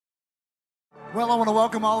Well, I want to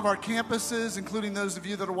welcome all of our campuses, including those of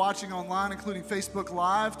you that are watching online, including Facebook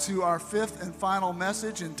Live, to our fifth and final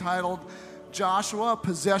message entitled Joshua,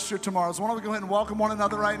 Possess Your Tomorrows. Why don't we go ahead and welcome one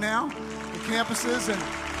another right now, the campuses,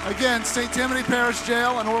 and again, St. Timothy Parish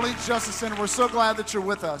Jail and Orleans Justice Center. We're so glad that you're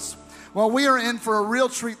with us. Well, we are in for a real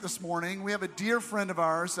treat this morning. We have a dear friend of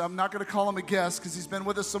ours. I'm not going to call him a guest because he's been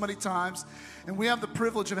with us so many times. And we have the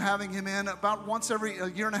privilege of having him in about once every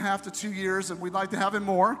year and a half to 2 years, and we'd like to have him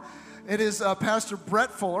more. It is Pastor Brett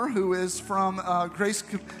Fuller, who is from Grace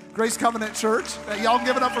Covenant Church. Y'all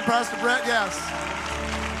give it up for Pastor Brett, yes.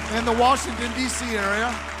 In the Washington, D.C. area.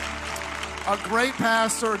 A great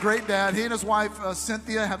pastor, a great dad. He and his wife,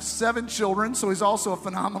 Cynthia, have 7 children, so he's also a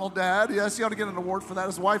phenomenal dad. Yes, he ought to get an award for that,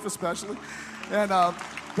 his wife especially. And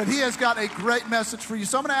but he has got a great message for you.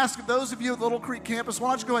 So I'm going to ask those of you at Little Creek campus, why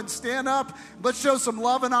don't you go ahead and stand up. Let's show some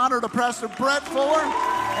love and honor to Pastor Brett Fuller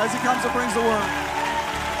as he comes and brings the word.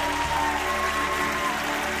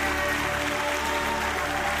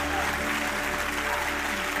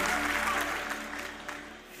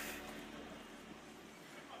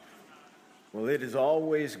 Well, it is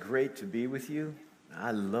always great to be with you.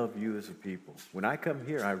 I love you as a people. When I come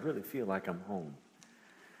here, I really feel like I'm home.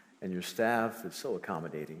 And your staff is so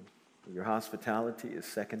accommodating. Your hospitality is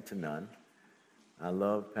second to none. I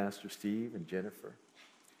love Pastor Steve and Jennifer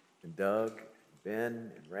and Doug,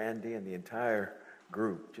 Ben and Randy and the entire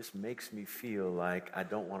group. Just makes me feel like I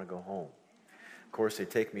don't want to go home. Of course, they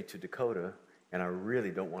take me to Dakota, and I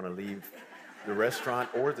really don't want to leave the restaurant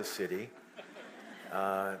or the city.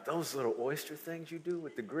 Those little oyster things you do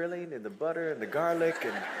with the grilling and the butter and the garlic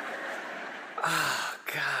and,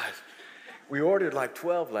 God. We ordered like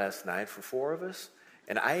 12 last night for 4 of us,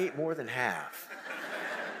 and I ate more than half.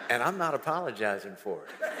 And I'm not apologizing for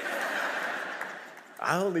it.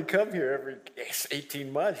 I only come here every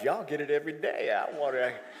 18 months. Y'all get it every day.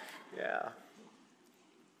 Yeah.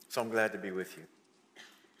 So I'm glad to be with you.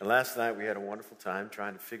 And last night we had a wonderful time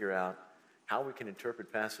trying to figure out how we can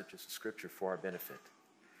interpret passages of Scripture for our benefit.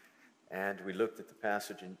 And we looked at the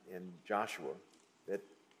passage in Joshua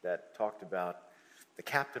that talked about the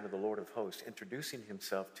captain of the Lord of hosts introducing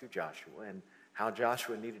himself to Joshua and how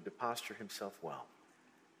Joshua needed to posture himself well.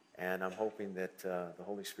 And I'm hoping that the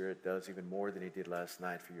Holy Spirit does even more than he did last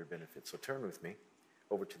night for your benefit. So turn with me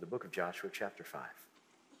over to the book of Joshua, chapter 5.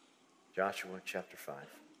 Joshua, chapter 5.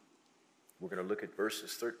 We're going to look at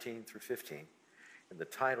verses 13 through 15. And the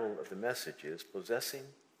title of the message is Possessing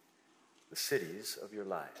the Cities of Your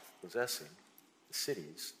Life. Possessing the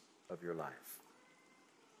Cities of Your Life.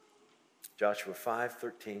 Joshua 5,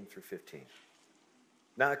 13 through 15.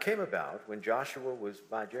 Now it came about when Joshua was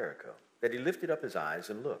by Jericho that he lifted up his eyes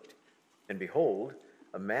and looked. And behold,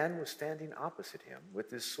 a man was standing opposite him with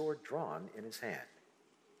his sword drawn in his hand.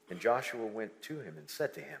 And Joshua went to him and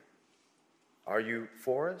said to him, Are you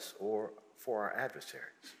for us or for our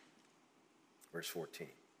adversaries? Verse 14.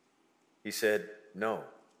 He said, No.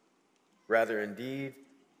 Rather, I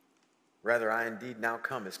indeed now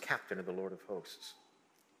come as captain of the Lord of hosts.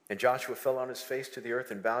 And Joshua fell on his face to the earth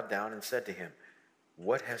and bowed down and said to him,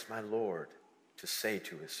 What has my Lord to say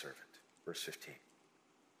to his servant? Verse 15.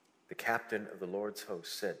 The captain of the Lord's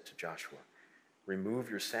host said to Joshua, Remove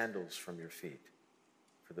your sandals from your feet,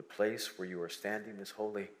 for the place where you are standing is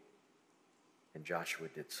holy. And Joshua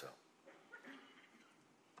did so.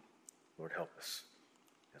 Lord, help us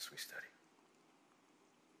as we study.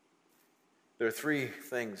 There are 3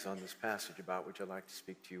 things on this passage about which I'd like to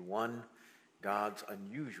speak to you. 1, God's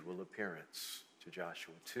unusual appearance to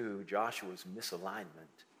Joshua. 2, Joshua's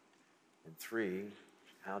misalignment. And 3,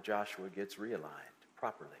 how Joshua gets realigned,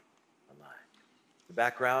 properly aligned. The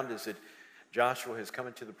background is that Joshua has come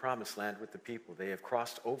into the promised land with the people. They have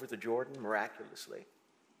crossed over the Jordan miraculously.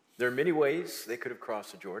 There are many ways they could have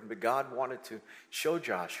crossed the Jordan, but God wanted to show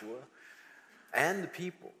Joshua and the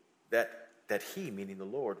people that he, meaning the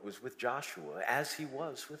Lord, was with Joshua as he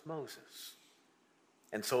was with Moses.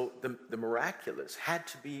 And so the miraculous had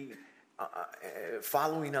to be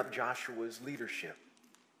following up Joshua's leadership,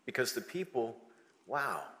 because the people,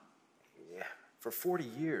 for 40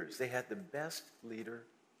 years, they had the best leader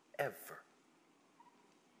ever.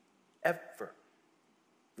 Ever.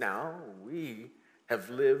 Now, we have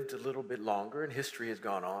lived a little bit longer and history has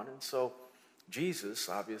gone on, and so Jesus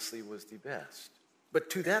obviously was the best. But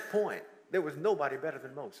to that point, there was nobody better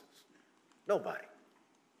than Moses. Nobody.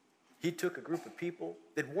 He took a group of people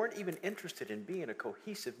that weren't even interested in being a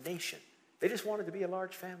cohesive nation. They just wanted to be a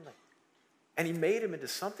large family. And he made them into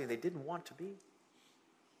something they didn't want to be.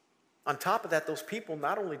 On top of that, those people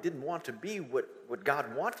not only didn't want to be what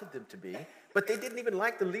God wanted them to be, but they didn't even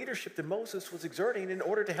like the leadership that Moses was exerting in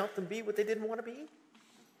order to help them be what they didn't want to be.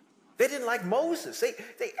 They didn't like Moses.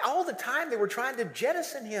 They all the time they were trying to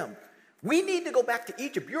jettison him. We need to go back to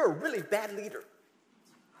Egypt. You're a really bad leader.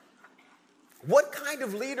 What kind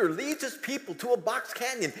of leader leads his people to a box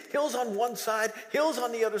canyon? Hills on one side, hills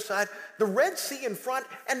on the other side, the Red Sea in front,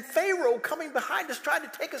 and Pharaoh coming behind us trying to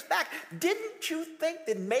take us back. Didn't you think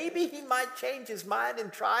that maybe he might change his mind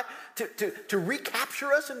and try to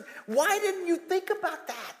recapture us? And why didn't you think about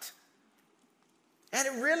that? And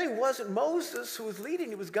it really wasn't Moses who was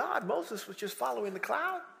leading, it was God. Moses was just following the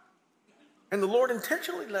cloud. And the Lord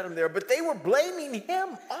intentionally led him there, but they were blaming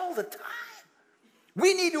him all the time.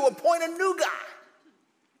 We need to appoint a new guy.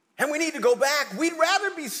 And we need to go back. We'd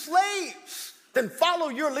rather be slaves than follow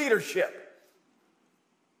your leadership.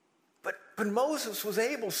 But Moses was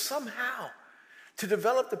able somehow to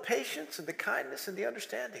develop the patience and the kindness and the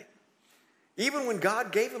understanding. Even when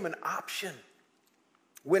God gave him an option.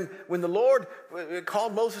 When the Lord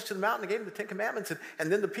called Moses to the mountain and gave him the Ten Commandments,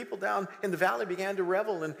 and then the people down in the valley began to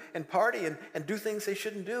revel and party and do things they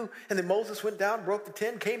shouldn't do. And then Moses went down, broke the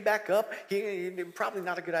 10, came back up. Probably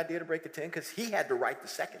not a good idea to break the 10 because he had to write the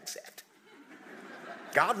second set.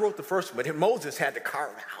 God wrote the first one, but Moses had to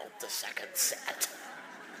carve out the second set.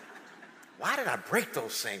 Why did I break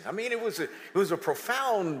those things? I mean, it was a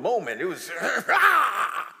profound moment. It was...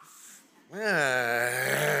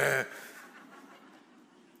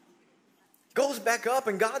 Goes back up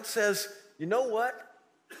and God says, you know what?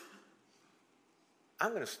 I'm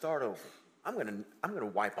going to start over. I'm going to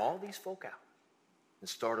wipe all these folk out and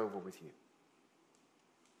start over with you.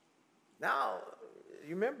 Now,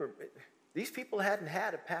 you remember, these people hadn't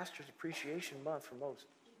had a pastor's appreciation month for Moses.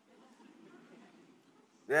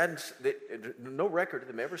 No record of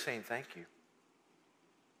them ever saying thank you.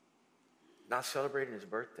 Not celebrating his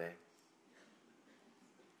birthday.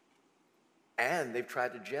 And they've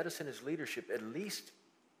tried to jettison his leadership at least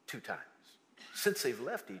 2 times since they've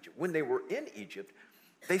left Egypt. When they were in Egypt,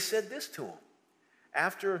 they said this to him.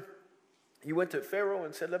 After he went to Pharaoh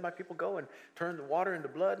and said, let my people go, and turned the water into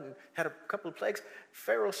blood and had a couple of plagues,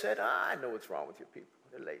 Pharaoh said, I know what's wrong with your people.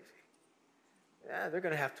 They're lazy. Yeah, they're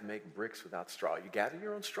going to have to make bricks without straw. You gather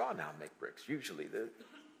your own straw now and make bricks. Usually the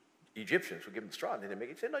Egyptians would give them straw and then they make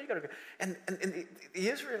it. He said, no, you got to go. And the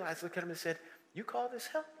Israelites looked at him and said, you call this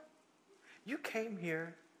help? You came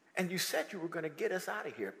here and you said you were going to get us out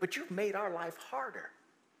of here, but you've made our life harder.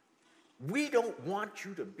 We don't want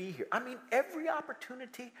you to be here. I mean, every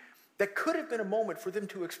opportunity that could have been a moment for them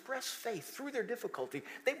to express faith through their difficulty,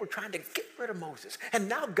 they were trying to get rid of Moses. And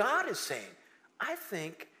now God is saying, I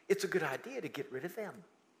think it's a good idea to get rid of them.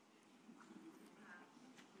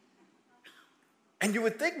 And you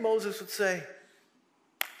would think Moses would say,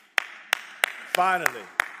 finally,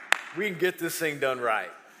 we can get this thing done right.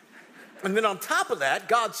 And then on top of that,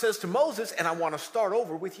 God says to Moses, and I want to start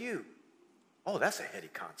over with you. Oh, that's a heady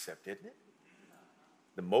concept, isn't it?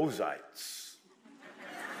 The Mosites.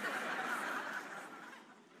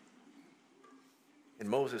 And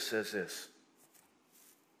Moses says this,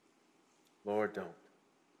 Lord, don't.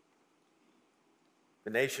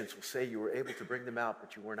 The nations will say you were able to bring them out,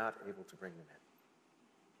 but you were not able to bring them in.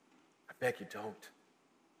 I beg you, don't.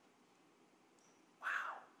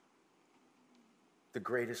 The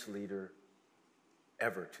greatest leader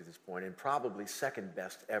ever to this point, and probably second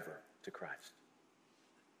best ever to Christ.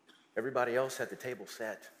 Everybody else had the table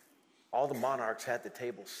set. All the monarchs had the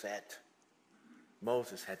table set.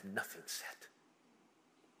 Moses had nothing set.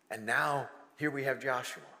 And now, here we have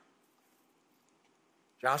Joshua.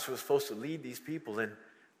 Joshua was supposed to lead these people, and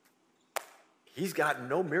he's got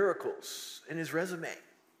no miracles in his resume.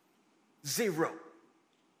 0.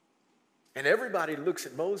 And everybody looks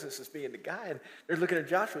at Moses as being the guy, and they're looking at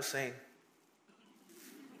Joshua saying,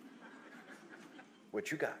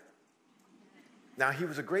 what you got? Now, he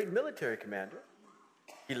was a great military commander.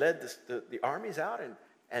 He led the armies out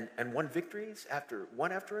and won victories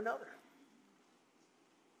one after another.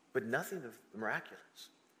 But nothing of the miraculous.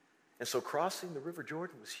 And so crossing the River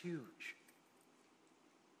Jordan was huge.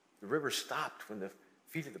 The river stopped when the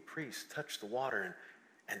feet of the priests touched the water,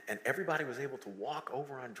 and everybody was able to walk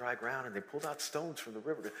over on dry ground, and they pulled out stones from the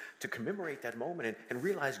river to commemorate that moment and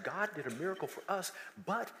realize God did a miracle for us,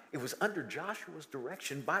 but it was under Joshua's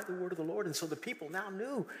direction by the word of the Lord. And so the people now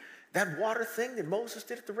knew that water thing that Moses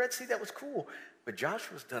did at the Red Sea, that was cool. But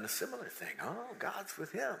Joshua's done a similar thing. Oh, God's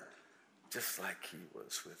with him, just like he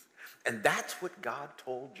was with. And that's what God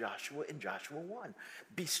told Joshua in Joshua 1.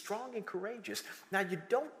 Be strong and courageous. Now, you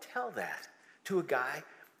don't tell that to a guy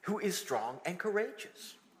who is strong and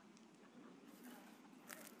courageous.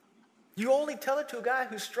 You only tell it to a guy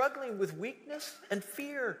who's struggling with weakness and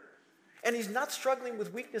fear. And he's not struggling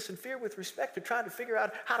with weakness and fear with respect to trying to figure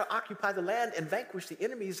out how to occupy the land and vanquish the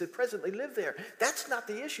enemies that presently live there. That's not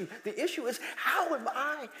the issue. The issue is, how am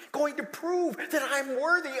I going to prove that I'm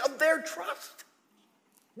worthy of their trust?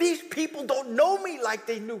 These people don't know me like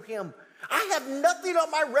they knew him. I have nothing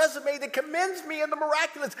on my resume that commends me in the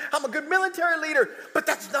miraculous. I'm a good military leader, but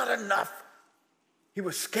that's not enough. He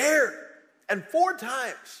was scared. And 4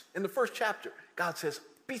 times in the first chapter, God says,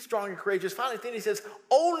 be strong and courageous. Finally, then he says,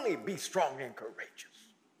 only be strong and courageous.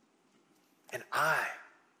 And I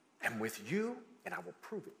am with you, and I will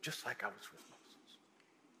prove it, just like I was with Moses.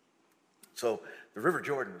 So the River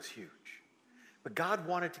Jordan was huge. But God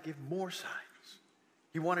wanted to give more signs.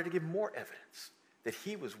 He wanted to give more evidence that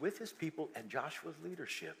he was with his people and Joshua's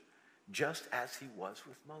leadership, just as he was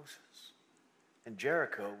with Moses. And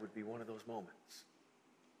Jericho would be one of those moments.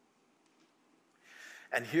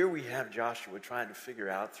 And here we have Joshua trying to figure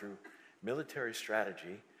out through military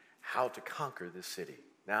strategy how to conquer this city.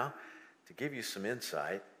 Now, to give you some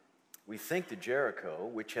insight, we think that Jericho,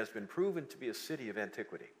 which has been proven to be a city of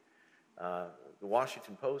antiquity, the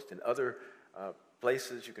Washington Post and other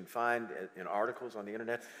places you can find in articles on the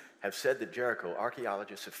internet have said that Jericho,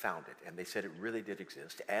 archaeologists have found it, and they said it really did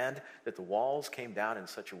exist, and that the walls came down in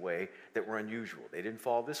such a way that were unusual. They didn't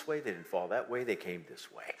fall this way, they didn't fall that way, they came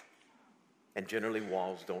this way. And generally,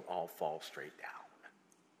 walls don't all fall straight down.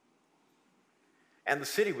 And the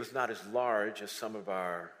city was not as large as some of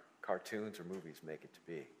our cartoons or movies make it to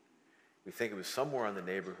be. We think it was somewhere in the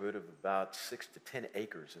neighborhood of about 6 to 10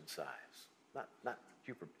 acres in size. Not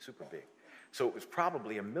super big. So it was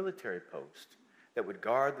probably a military post that would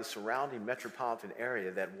guard the surrounding metropolitan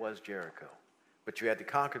area that was Jericho. But you had to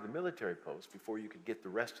conquer the military post before you could get the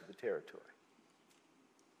rest of the territory.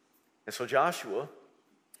 And so Joshua,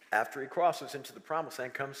 after he crosses into the promised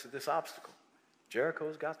land, comes to this obstacle.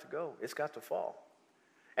 Jericho's got to go. It's got to fall.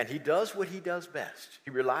 And he does what he does best.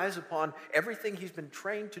 He relies upon everything he's been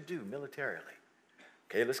trained to do militarily.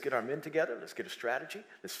 Okay, let's get our men together. Let's get a strategy.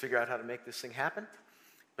 Let's figure out how to make this thing happen.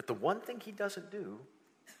 But the one thing he doesn't do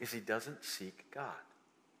is he doesn't seek God.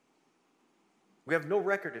 We have no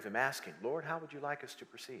record of him asking, Lord, how would you like us to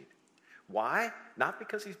proceed? Why? Not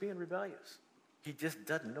because he's being rebellious. He just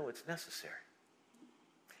doesn't know it's necessary.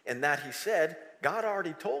 In that he said, God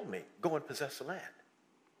already told me, go and possess the land.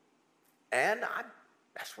 And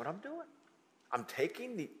that's what I'm doing. I'm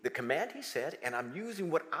taking the command he said, and I'm using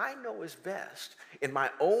what I know is best in my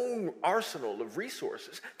own arsenal of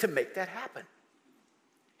resources to make that happen.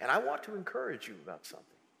 And I want to encourage you about something.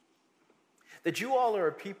 That you all are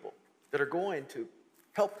a people that are going to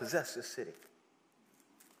help possess this city.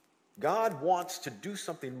 God wants to do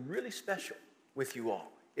something really special with you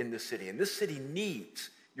all in this city. And this city needs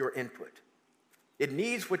your input. It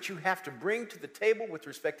needs what you have to bring to the table with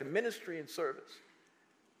respect to ministry and service.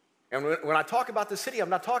 And when I talk about the city, I'm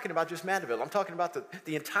not talking about just Mandeville. I'm talking about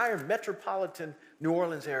the entire metropolitan New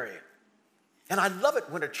Orleans area. And I love it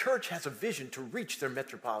when a church has a vision to reach their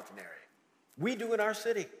metropolitan area. We do in our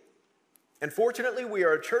city. And fortunately, we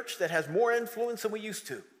are a church that has more influence than we used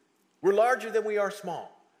to. We're larger than we are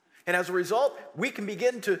small. And as a result, we can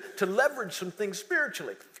begin to leverage some things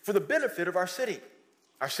spiritually for the benefit of our city.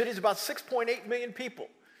 Our city is about 6.8 million people.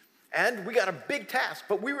 And we got a big task,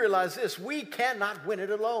 but we realize this: we cannot win it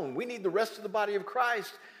alone. We need the rest of the body of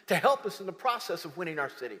Christ to help us in the process of winning our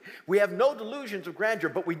city. We have no delusions of grandeur,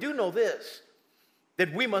 but we do know this,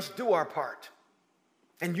 that we must do our part.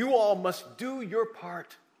 And you all must do your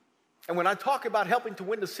part. And when I talk about helping to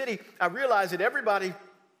win the city, I realize that everybody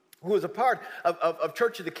who is a part of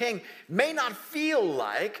Church of the King may not feel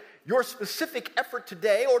like your specific effort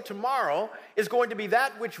today or tomorrow is going to be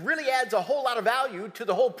that which really adds a whole lot of value to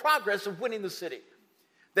the whole progress of winning the city.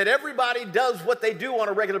 That everybody does what they do on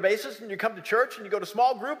a regular basis, and you come to church and you go to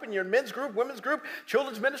small group and you're in men's group, women's group,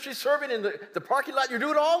 children's ministry, serving in the parking lot. You're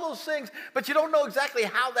doing all those things, but you don't know exactly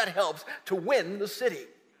how that helps to win the city.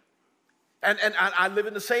 And I live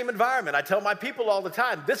in the same environment. I tell my people all the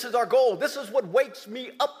time, this is our goal. This is what wakes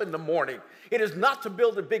me up in the morning. It is not to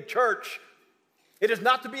build a big church. It is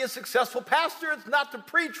not to be a successful pastor. It's not to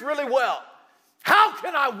preach really well. How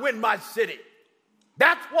can I win my city?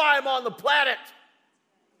 That's why I'm on the planet,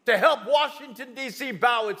 to help Washington, D.C.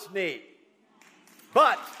 bow its knee.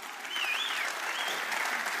 But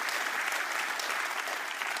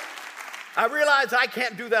I realize I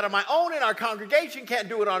can't do that on my own, and our congregation can't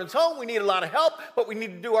do it on its own. We need a lot of help, but we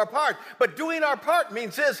need to do our part. But doing our part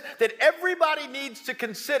means this, that everybody needs to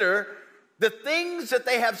consider the things that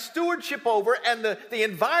they have stewardship over and the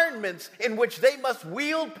environments in which they must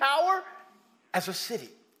wield power as a city.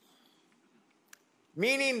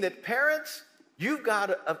 Meaning that parents, you've got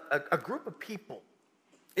a group of people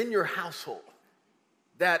in your household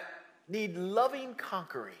that need loving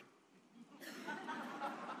conquering.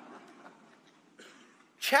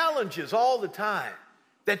 Challenges all the time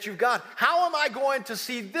that you've got. How am I going to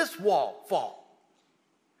see this wall fall?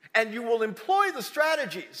 And you will employ the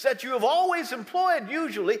strategies that you have always employed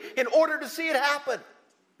usually in order to see it happen.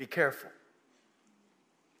 Be careful.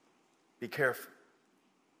 Be careful.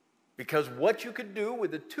 Because what you could do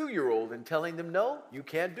with a 2-year-old and telling them no, you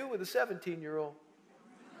can't do with a 17-year-old.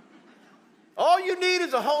 All you need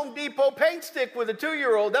is a Home Depot paint stick with a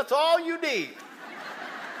 2-year-old. That's all you need.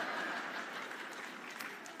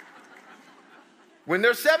 When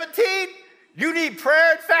they're 17, you need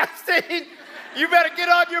prayer and fasting. You better get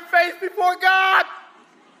on your face before God.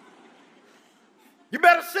 You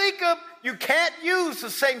better seek Him. You can't use the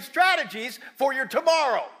same strategies for your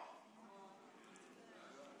tomorrow.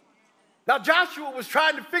 Now, Joshua was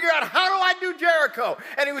trying to figure out, how do I do Jericho?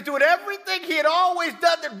 And he was doing everything he had always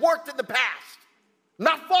done that worked in the past.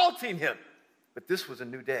 Not faulting him. But this was a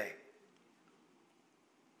new day.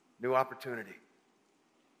 New opportunity.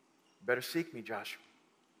 Better seek me, Joshua.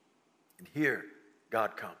 And here,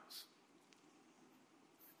 God comes.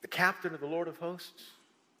 The captain of the Lord of hosts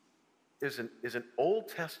is an Old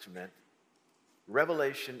Testament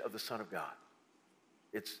revelation of the Son of God.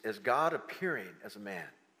 It's as God appearing as a man.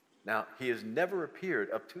 Now, he has never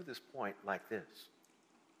appeared up to this point like this.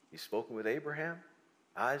 He's spoken with Abraham,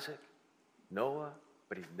 Isaac, Noah,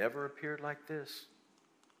 but he's never appeared like this.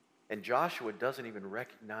 And Joshua doesn't even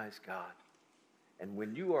recognize God. And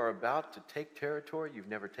when you are about to take territory you've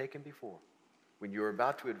never taken before, when you're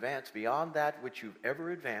about to advance beyond that which you've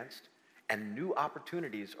ever advanced, and new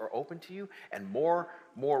opportunities are open to you, and more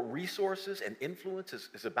resources and influence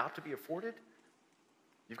is about to be afforded,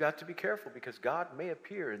 you've got to be careful, because God may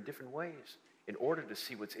appear in different ways in order to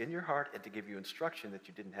see what's in your heart and to give you instruction that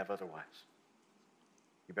you didn't have otherwise.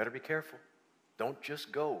 You better be careful. Don't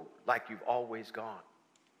just go like you've always gone.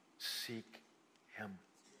 Seek Him.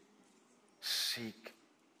 Seek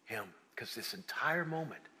Him. Because this entire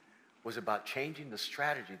moment was about changing the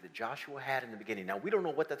strategy that Joshua had in the beginning. Now, we don't know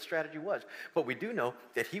what that strategy was, but we do know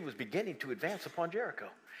that he was beginning to advance upon Jericho.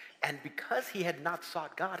 And because he had not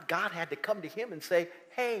sought God, God had to come to him and say,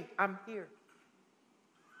 hey, I'm here.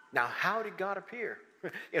 Now, how did God appear?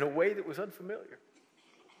 In a way that was unfamiliar.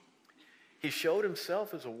 He showed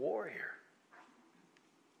himself as a warrior.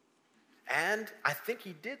 And I think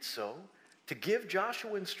he did so to give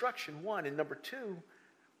Joshua instruction, one, and number two,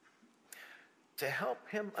 to help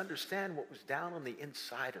him understand what was down on the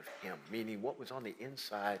inside of him, meaning what was on the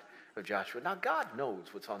inside of Joshua. Now, God knows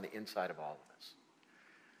what's on the inside of all of us.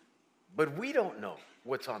 But we don't know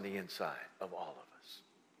what's on the inside of all of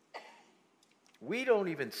us. We don't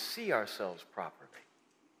even see ourselves properly.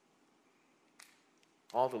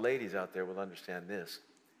 All the ladies out there will understand this.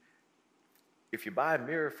 If you buy a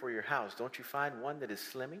mirror for your house, don't you find one that is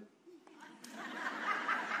slimming?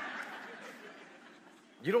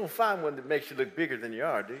 You don't find one that makes you look bigger than you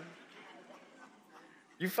are, do you?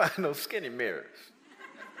 You find those skinny mirrors.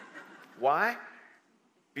 Why?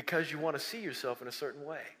 Because you want to see yourself in a certain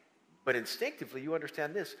way. But instinctively, you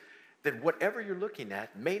understand this, that whatever you're looking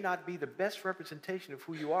at may not be the best representation of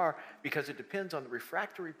who you are, because it depends on the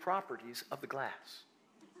refractory properties of the glass.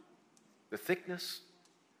 The thickness,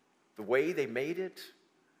 the way they made it,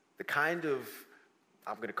 the kind of,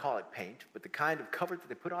 I'm going to call it paint, but the kind of cover that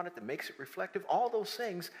they put on it that makes it reflective, all those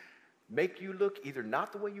things make you look either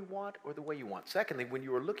not the way you want or the way you want. Secondly, when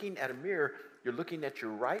you are looking at a mirror, you're looking at your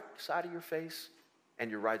right side of your face and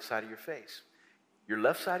your right side of your face. Your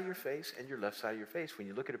left side of your face and your left side of your face. When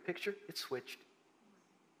you look at a picture, it's switched.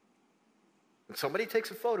 When somebody takes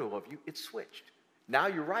a photo of you, it's switched. Now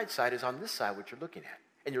your right side is on this side, what you're looking at,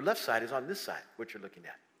 and your left side is on this side, what you're looking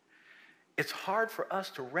at. It's hard for us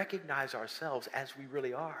to recognize ourselves as we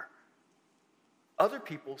really are. Other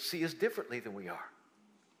people see us differently than we are.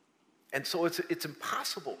 And so it's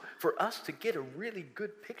impossible for us to get a really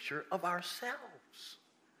good picture of ourselves.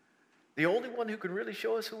 The only one who can really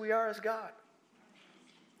show us who we are is God.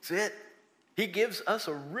 That's it. He gives us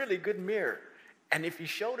a really good mirror. And if He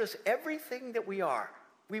showed us everything that we are,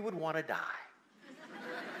 we would want to die.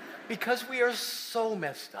 Because we are so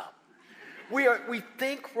messed up. We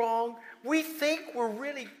think wrong. We think we're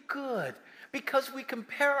really good because we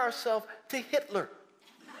compare ourselves to Hitler.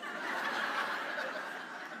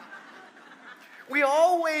 We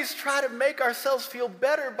always try to make ourselves feel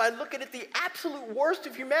better by looking at the absolute worst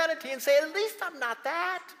of humanity and say, at least I'm not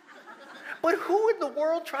that. But who in the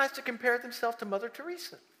world tries to compare themselves to Mother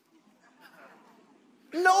Teresa?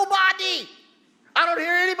 Nobody. I don't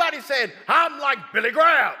hear anybody saying, I'm like Billy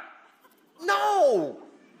Graham. No.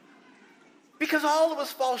 Because all of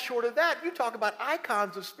us fall short of that. You talk about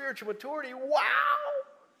icons of spiritual maturity. Wow!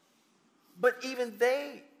 But even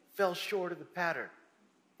they fell short of the pattern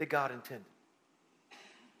that God intended.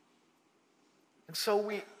 And so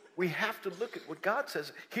we have to look at what God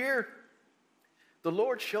says. Here, the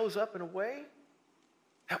Lord shows up in a way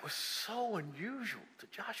that was so unusual to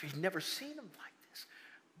Joshua. He'd never seen him like this.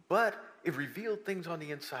 But it revealed things on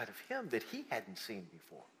the inside of him that he hadn't seen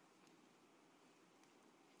before.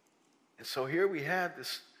 And so here we have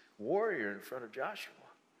this warrior in front of Joshua.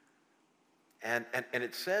 And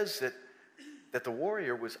it says that the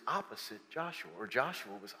warrior was opposite Joshua, or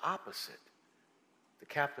Joshua was opposite the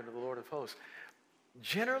captain of the Lord of hosts.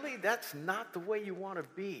 Generally, that's not the way you want to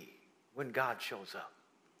be when God shows up.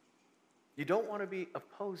 You don't want to be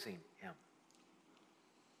opposing him.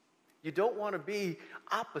 You don't want to be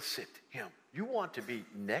opposite him. You want to be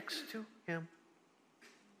next to him.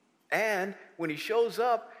 And when he shows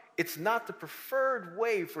up, it's not the preferred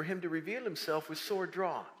way for him to reveal himself with sword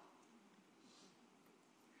drawn.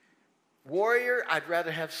 Warrior, I'd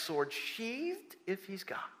rather have sword sheathed if he's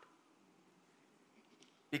got.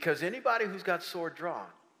 Because anybody who's got sword drawn,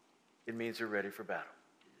 it means they're ready for battle.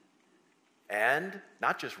 And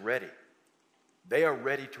not just ready, they are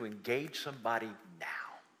ready to engage somebody now.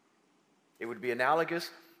 It would be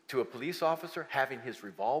analogous to a police officer having his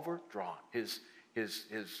revolver drawn, his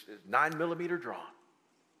 9mm drawn.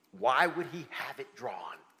 Why would he have it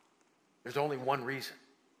drawn? There's only one reason.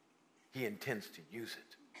 He intends to use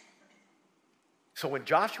it. So when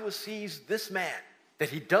Joshua sees this man that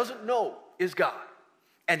he doesn't know is God,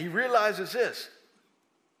 and he realizes this,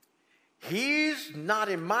 he's not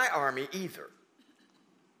in my army either.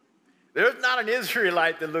 There's not an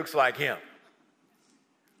Israelite that looks like him.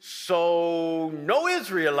 So no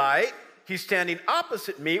Israelite, he's standing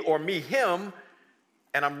opposite me or me, him,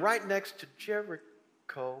 and I'm right next to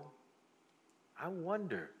Jericho. I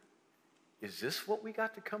wonder, is this what we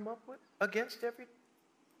got to come up with against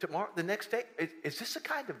the next day? Is this the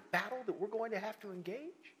kind of battle that we're going to have to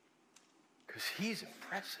engage? Because he's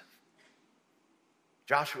impressive.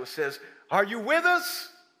 Joshua says, are you with us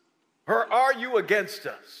or are you against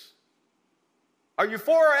us? Are you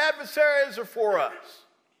for our adversaries or for us?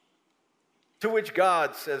 To which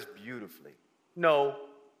God says beautifully, no.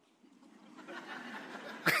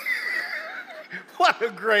 What a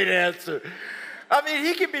great answer. I mean,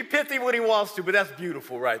 he can be pithy when he wants to, but that's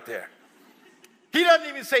beautiful right there. He doesn't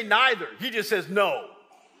even say neither. He just says no.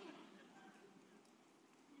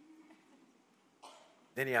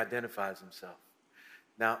 Then he identifies himself.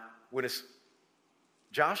 Now,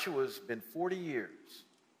 Joshua's been 40 years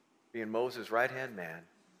being Moses' right-hand man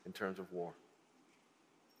in terms of war.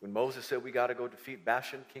 When Moses said we got to go defeat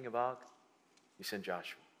Bashan, king of Og, he sent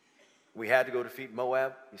Joshua. We had to go defeat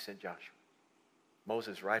Moab, he sent Joshua.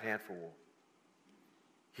 Moses' right hand for war.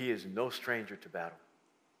 He is no stranger to battle,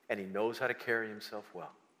 and he knows how to carry himself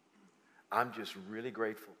well. I'm just really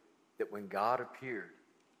grateful that when God appeared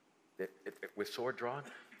with sword drawn,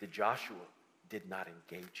 that Joshua did not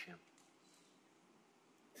engage him.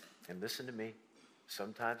 And listen to me,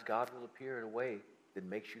 sometimes God will appear in a way that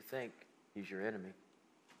makes you think he's your enemy.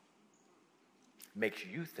 Makes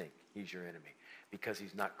you think he's your enemy because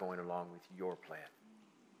he's not going along with your plan.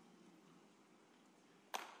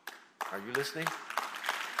 Are you listening?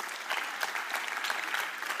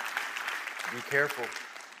 Be careful.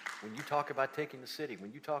 When you talk about taking the city,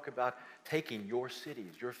 when you talk about taking your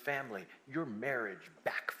cities, your family, your marriage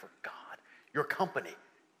back for God, your company,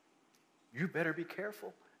 you better be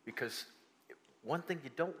careful, because one thing you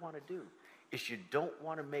don't want to do is you don't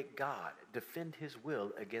want to make God defend his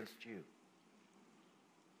will against you.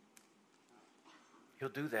 He'll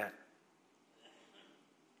do that.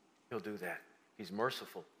 He'll do that. He's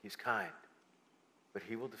merciful. He's kind. But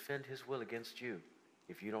he will defend his will against you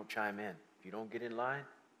if you don't chime in. If you don't get in line,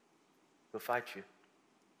 he'll fight you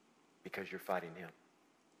because you're fighting him.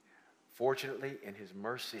 Fortunately, in his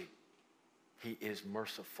mercy, he is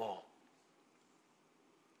merciful.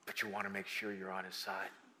 But you want to make sure you're on his side.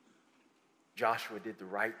 Joshua did the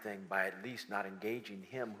right thing by at least not engaging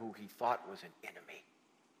him who he thought was an enemy.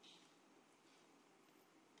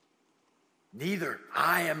 Neither.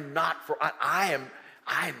 I am not for, I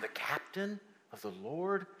am the captain of the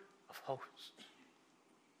Lord of hosts.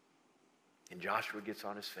 And Joshua gets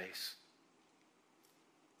on his face.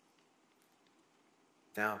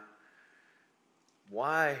 Now,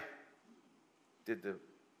 why did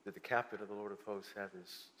the captain of the Lord of hosts have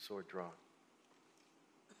his sword drawn?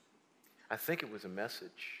 I think it was a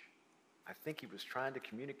message. I think he was trying to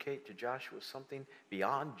communicate to Joshua something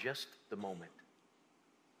beyond just the moment.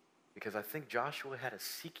 Because I think Joshua had a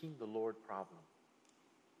seeking the Lord problem.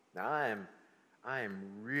 Now, I am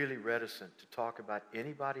really reticent to talk about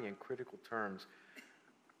anybody in critical terms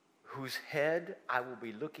whose head I will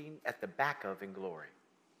be looking at the back of in glory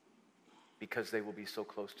because they will be so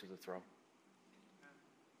close to the throne.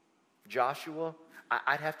 Joshua,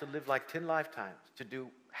 I'd have to live like 10 lifetimes to do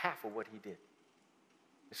half of what he did.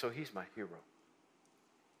 So he's my hero.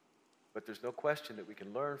 But there's no question that we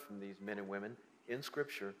can learn from these men and women in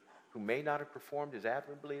Scripture who may not have performed as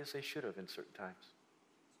admirably as they should have in certain times.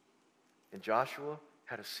 And Joshua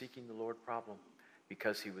had a seeking the Lord problem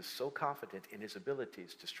because he was so confident in his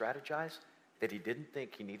abilities to strategize that he didn't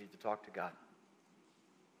think he needed to talk to God.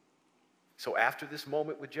 So after this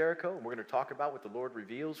moment with Jericho, and we're going to talk about what the Lord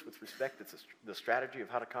reveals with respect to the strategy of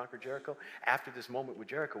how to conquer Jericho. After this moment with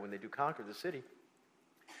Jericho, when they do conquer the city,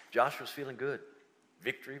 Joshua's feeling good.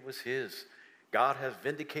 Victory was his. God has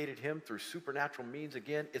vindicated him through supernatural means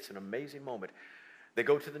again. It's an amazing moment. They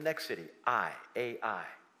go to the next city, Ai.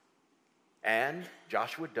 And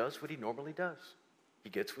Joshua does what he normally does. He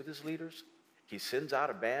gets with his leaders. He sends out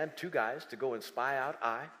a band, 2 guys, to go and spy out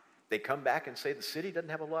Ai. They come back and say, the city doesn't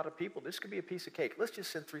have a lot of people. This could be a piece of cake. Let's just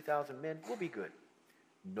send 3,000 men. We'll be good.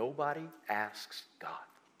 Nobody asks God.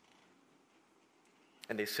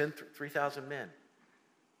 And they send 3,000 men.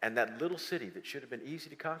 And that little city that should have been easy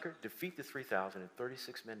to conquer, defeat the 3,000 and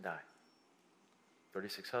 36 men die.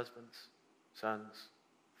 36 husbands, sons,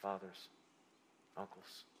 fathers,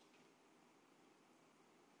 uncles.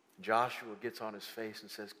 Joshua gets on his face and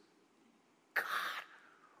says, God,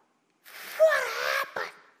 what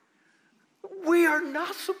happened? We are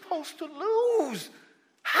not supposed to lose.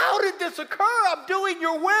 How did this occur? I'm doing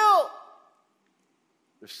your will.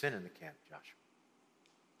 There's sin in the camp, Joshua.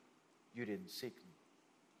 You didn't seek me.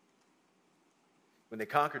 When they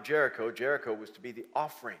conquered Jericho, Jericho was to be the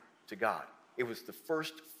offering to God. It was the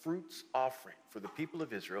first fruits offering for the people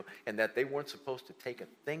of Israel, and that they weren't supposed to take a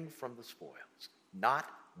thing from the spoils. Not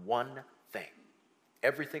one thing.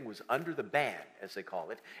 Everything was under the ban, as they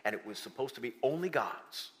call it, and it was supposed to be only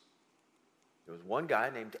God's. There was one guy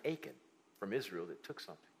named Achan from Israel that took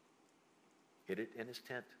something, hid it in his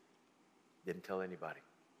tent, didn't tell anybody.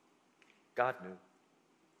 God knew.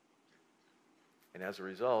 And as a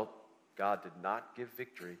result, God did not give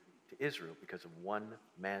victory to Israel because of one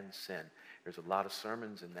man's sin. There's a lot of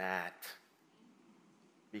sermons in that.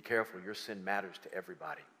 Be careful, your sin matters to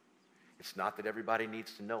everybody. It's not that everybody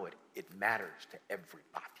needs to know it. It matters to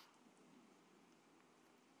everybody.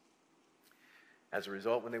 As a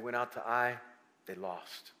result, when they went out to Ai, they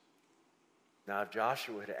lost. Now, if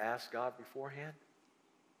Joshua had asked God beforehand,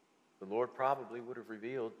 the Lord probably would have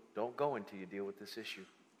revealed, don't go until you deal with this issue.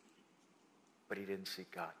 But he didn't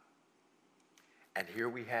seek God. And here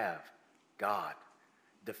we have God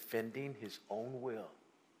defending his own will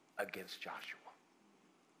against Joshua.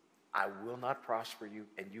 I will not prosper you,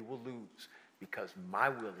 and you will lose, because my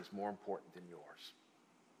will is more important than yours.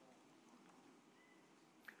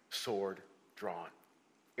 Sword drawn.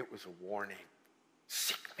 It was a warning.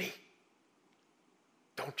 Seek me.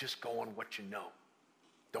 Don't just go on what you know.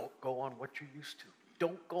 Don't go on what you're used to.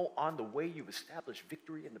 Don't go on the way you've established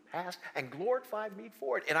victory in the past and glorified me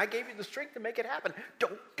for it. And I gave you the strength to make it happen.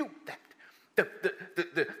 Don't do that.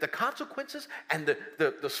 The consequences and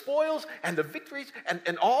the spoils and the victories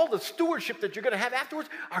and all the stewardship that you're going to have afterwards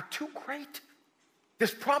are too great.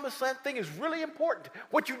 This promised land thing is really important.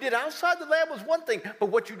 What you did outside the land was one thing, but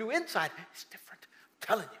what you do inside is different. I'm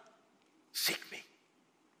telling you, seek me.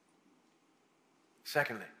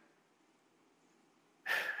 Secondly,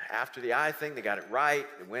 after the Ai thing, they got it right.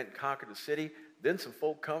 They went and conquered the city. Then some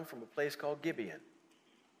folk come from a place called Gibeon.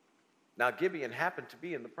 Now, Gibeon happened to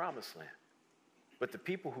be in the promised land. But the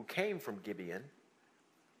people who came from Gibeon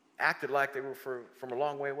acted like they were from a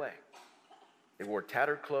long way away. They wore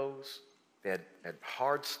tattered clothes. They had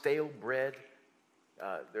hard, stale bread.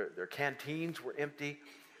 Their canteens were empty.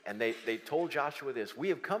 And they told Joshua this: we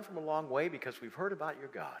have come from a long way because we've heard about your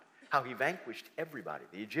God, how he vanquished everybody.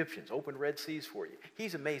 The Egyptians opened Red Seas for you.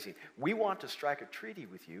 He's amazing. We want to strike a treaty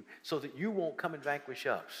with you so that you won't come and vanquish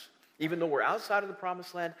us. Even though we're outside of the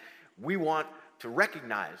promised land, we want to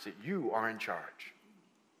recognize that you are in charge,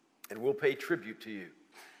 and we'll pay tribute to you.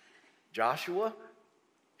 Joshua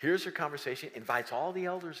hears their conversation, invites all the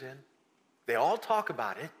elders in. They all talk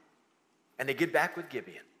about it, and they get back with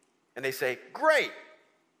Gibeon. And they say, great,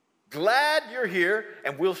 glad you're here,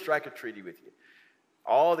 and we'll strike a treaty with you.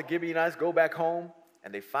 All the Gibeonites go back home,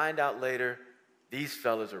 and they find out later, these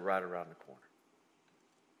fellas are right around the corner.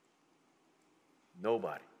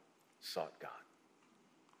 Nobody sought God.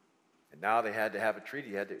 And now they had to have a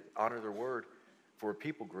treaty. They had to honor their word for a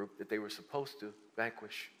people group that they were supposed to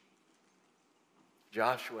vanquish.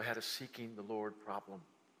 Joshua had a seeking the Lord problem.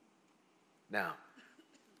 Now,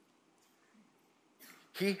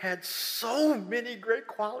 he had so many great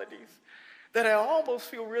qualities that I almost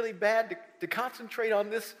feel really bad to concentrate on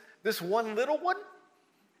this one little one.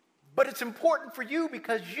 But it's important for you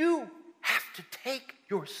because you have to take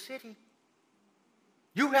your city.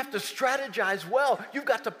 You have to strategize well. You've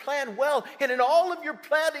got to plan well. And in all of your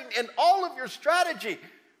planning and all of your strategy,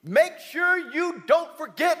 make sure you don't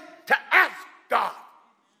forget to ask God.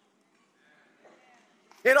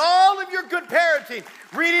 In all of your good parenting,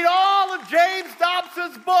 reading all of James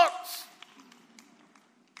Dobson's books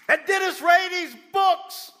and Dennis Rainey's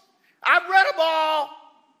books, I've read them all.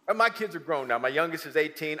 And my kids are grown now. My youngest is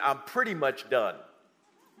 18. I'm pretty much done.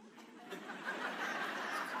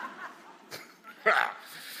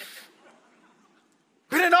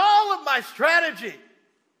 But in all of my strategy,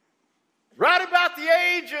 right about the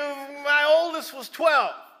age of my oldest was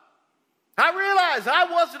 12, I realized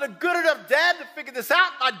I wasn't a good enough dad to figure this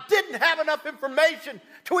out. I didn't have enough information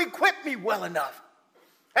to equip me well enough.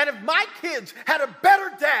 And if my kids had a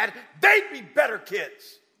better dad, they'd be better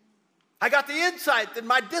kids. I got the insight that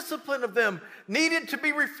my discipline of them needed to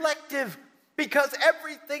be reflective because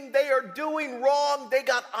everything they are doing wrong, they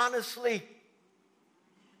got honestly.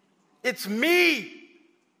 It's me.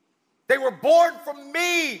 They were born from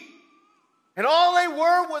me. And all they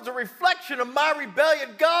were was a reflection of my rebellion.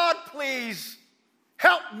 God, please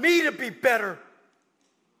help me to be better.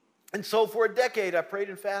 And so for a decade, I prayed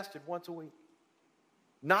and fasted once a week.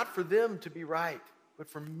 Not for them to be right, but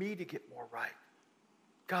for me to get more right.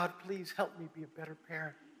 God, please help me be a better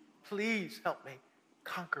parent. Please help me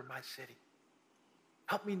conquer my city.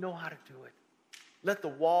 Help me know how to do it. Let the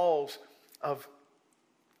walls of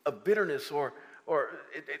bitterness or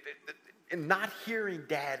not hearing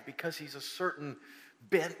Dad because he's a certain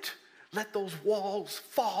bent, let those walls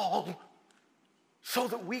fall so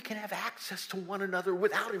that we can have access to one another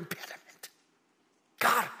without impediment.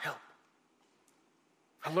 God help.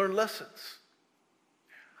 I learned lessons.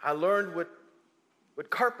 I learned what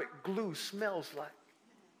carpet glue smells like.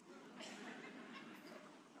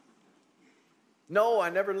 No, I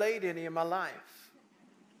never laid any in my life.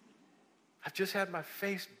 I've just had my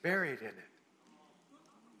face buried in it.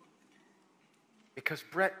 Because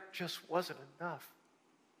Brett just wasn't enough.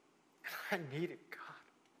 And I needed God.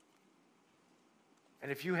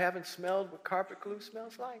 And if you haven't smelled what carpet glue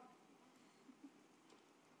smells like,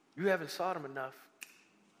 you haven't sought him enough.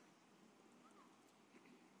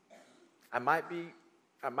 I might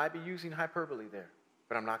be using hyperbole there,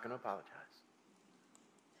 but I'm not going to apologize.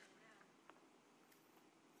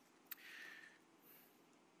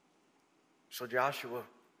 So Joshua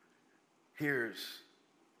hears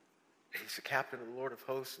he's the captain of the Lord of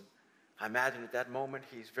hosts, and I imagine at that moment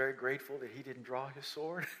he's very grateful that he didn't draw his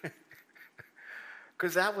sword.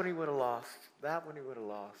 Because that one he would have lost. That one he would have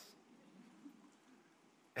lost.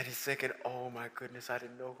 And he's thinking, oh my goodness, I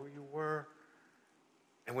didn't know who you were.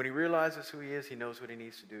 And when he realizes who he is, he knows what he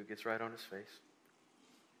needs to do. He gets right on his face.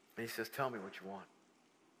 And he says, tell me what you want.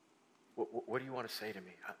 What do you want to say to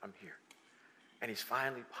me? I'm here. And he's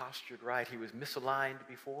finally postured right. He was misaligned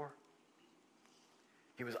before.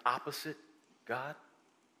 He was opposite God.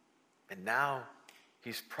 And now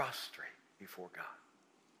he's prostrate before God.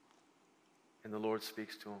 And the Lord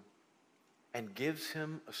speaks to him and gives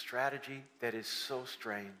him a strategy that is so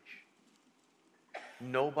strange.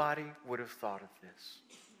 Nobody would have thought of this.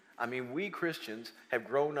 I mean, we Christians have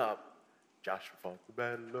grown up. Joshua fought the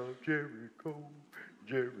battle of Jericho,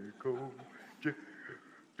 Jericho,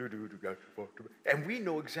 and we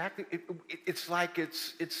know exactly. It's like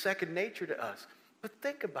it's second nature to us. But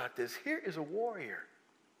think about this. Here is a warrior.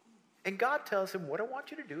 And God tells him, what I want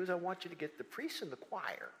you to do is I want you to get the priests and the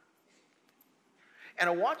choir. And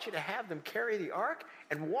I want you to have them carry the ark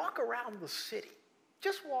and walk around the city.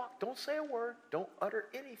 Just walk. Don't say a word. Don't utter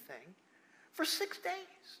anything for 6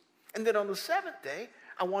 days. And then on the 7th day,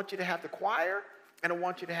 I want you to have the choir, and I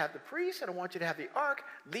want you to have the priests, and I want you to have the ark.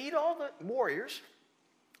 Lead all the warriors.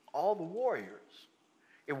 All the warriors.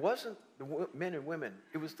 It wasn't the men and women.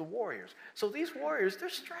 It was the warriors. So these warriors, they're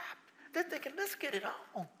strapped. They're thinking, let's get it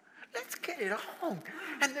on. Let's get it on.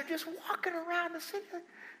 And they're just walking around the city.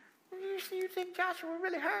 You think Joshua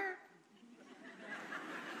really hurt?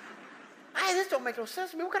 Hey, this don't make no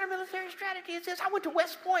sense to me. What kind of military strategy is this? I went to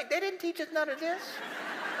West Point. They didn't teach us none of this.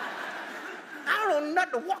 I don't know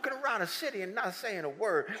nothing walking around a city and not saying a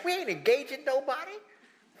word. We ain't engaging nobody.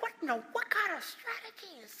 What kind of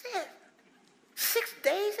strategy is this? 6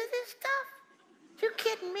 days of this stuff? You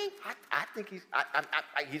kidding me? I think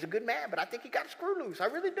he's a good man, but I think he got a screw loose. I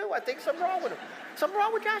really do. I think something wrong with him. Something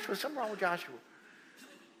wrong with Joshua. Something wrong with Joshua.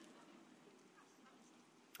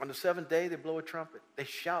 On the seventh day, they blow a trumpet. They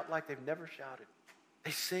shout like they've never shouted.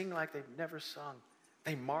 They sing like they've never sung.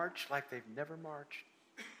 They march like they've never marched.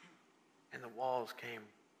 And the walls came.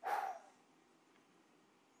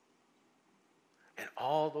 And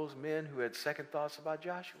all those men who had second thoughts about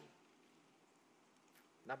Joshua,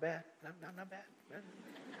 not bad, not bad.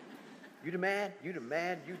 You the man, you the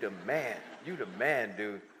man, you the man, you the man,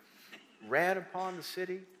 dude. Ran upon the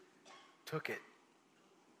city, took it.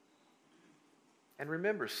 And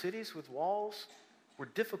remember, cities with walls were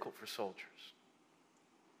difficult for soldiers.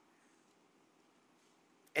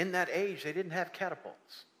 In that age, they didn't have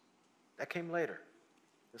catapults. That came later.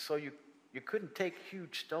 And so you couldn't take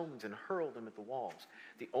huge stones and hurl them at the walls.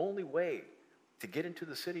 The only way to get into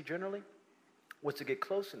the city generally was to get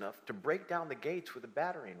close enough to break down the gates with a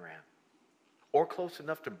battering ram, or close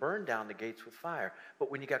enough to burn down the gates with fire.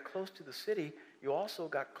 But when you got close to the city, you also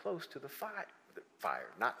got close to the fire,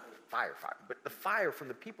 not fire, but the fire from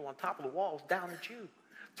the people on top of the walls down at you,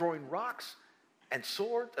 throwing rocks and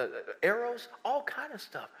swords, arrows, all kind of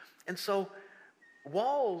stuff. And so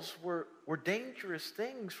walls were dangerous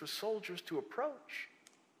things for soldiers to approach.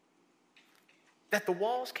 That the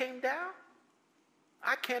walls came down,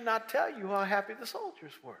 I cannot tell you how happy the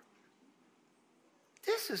soldiers were.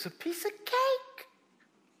 This is a piece of cake.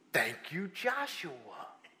 Thank you, Joshua.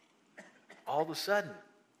 All of a sudden,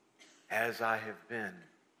 as I have been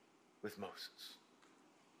with Moses,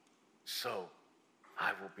 so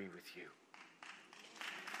I will be with you.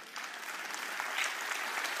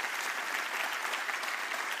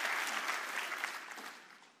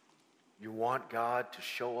 You want God to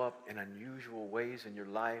show up in unusual ways in your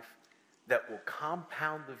life that will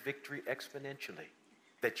compound the victory exponentially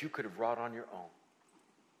that you could have wrought on your own.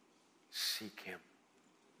 Seek him.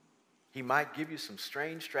 He might give you some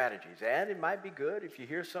strange strategies, and it might be good if you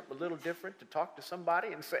hear something a little different to talk to somebody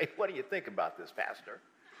and say, what do you think about this, Pastor?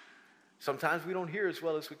 Sometimes we don't hear as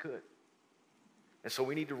well as we could. And so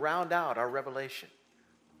we need to round out our revelation.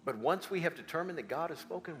 But once we have determined that God has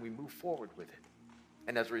spoken, we move forward with it.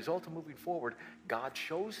 And as a result of moving forward, God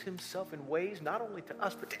shows himself in ways not only to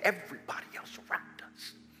us, but to everybody else around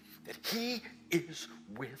us, that he is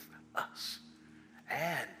with us.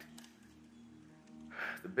 And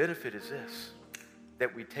the benefit is this,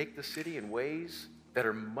 that we take the city in ways that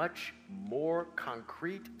are much more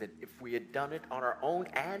concrete than if we had done it on our own,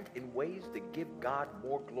 and in ways that give God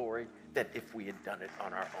more glory than if we had done it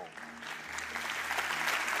on our own.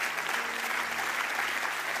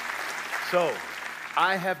 So,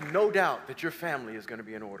 I have no doubt that your family is going to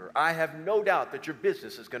be in order. I have no doubt that your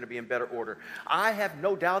business is going to be in better order. I have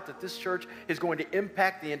no doubt that this church is going to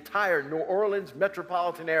impact the entire New Orleans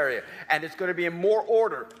metropolitan area, and it's going to be in more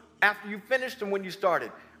order after you finished than when you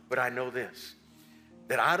started. But I know this,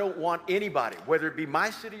 that I don't want anybody, whether it be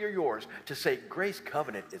my city or yours, to say Grace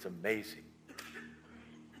Covenant is amazing.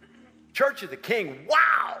 Church of the King,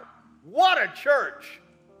 wow, what a church.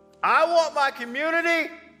 I want my community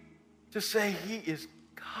to say he is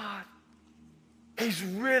God. He's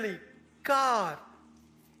really God.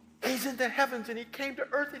 He's in the heavens and he came to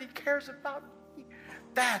earth and he cares about me.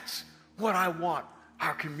 That's what I want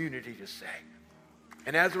our community to say.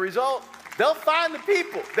 And as a result, they'll find the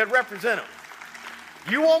people that represent them.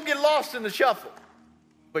 You won't get lost in the shuffle,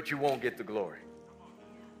 but you won't get the glory.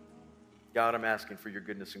 God, I'm asking for your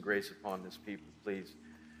goodness and grace upon this people. Please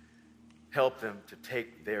help them to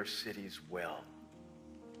take their cities well.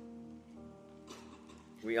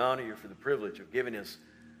 We honor you for the privilege of giving us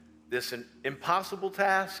this impossible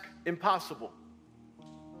task, impossible,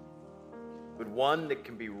 but one that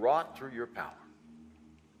can be wrought through your power.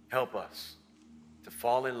 Help us to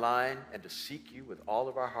fall in line and to seek you with all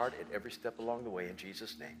of our heart at every step along the way. In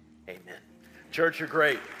Jesus' name, amen. Church, you're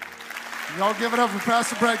great. Y'all give it up for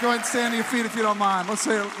Pastor Brett. Go ahead and stand to your feet if you don't mind. Let's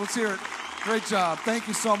hear it. Great job. Thank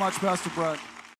you so much, Pastor Brett.